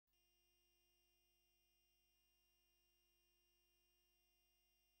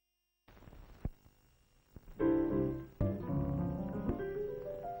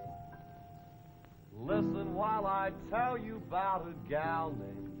shall I tell you about a gal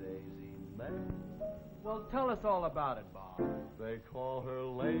named Daisy May? Well, tell us all about it, Bob. They call her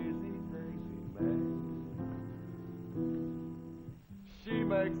Lazy Daisy May. She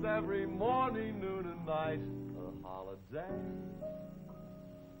makes every morning, noon, and night a holiday.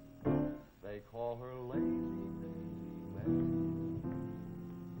 They call her Lazy Daisy May.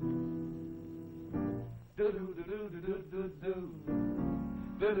 Do-do-do-do-do-do-do-do.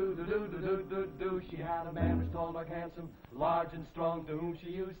 Do-do-do-do-do-do-do. She had a man who's tall, dark, handsome, large and strong, to whom she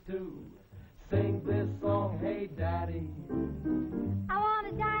used to sing this song, Hey Daddy. I want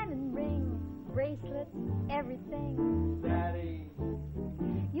a diamond ring, bracelets, everything. Daddy,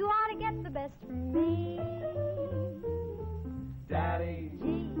 you ought to get the best from me. Daddy,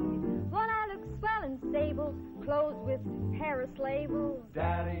 Gee, won't I look swell in sables, clothes with Paris labels?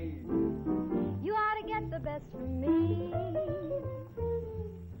 Daddy, you ought to get the best from me.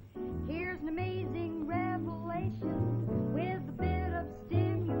 Here's an amazing revelation with a bit of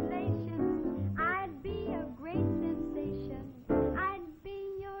stimulation. I'd be a great sensation. I'd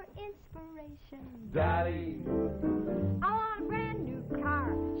be your inspiration. Daddy, I want a brand new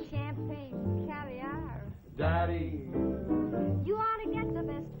car, champagne, caviar. Daddy, you ought to get the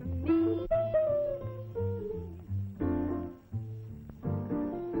best from me.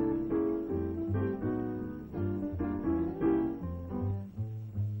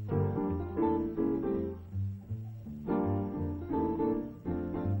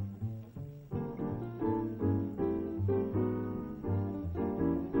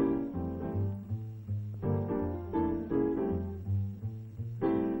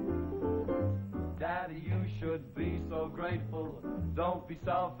 Daddy, you should be so grateful. Don't be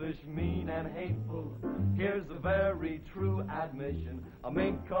selfish, mean, and hateful. Here's a very true admission. A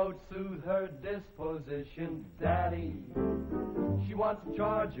mink coat soothed her disposition. Daddy, she wants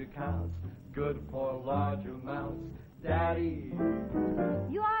charge accounts, good for large amounts. Daddy,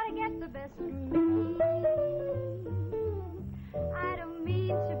 you ought to get the best from me. I don't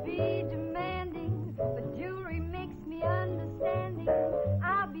mean to be demanding, but jewelry makes me understanding.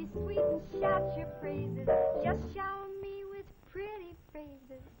 I'll be sweet and shout your praises. Just shower me with pretty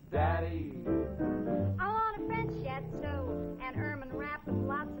phrases. Daddy, I want a French chateau and ermine wrap with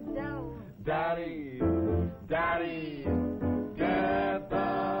lots of dough. Daddy, Daddy.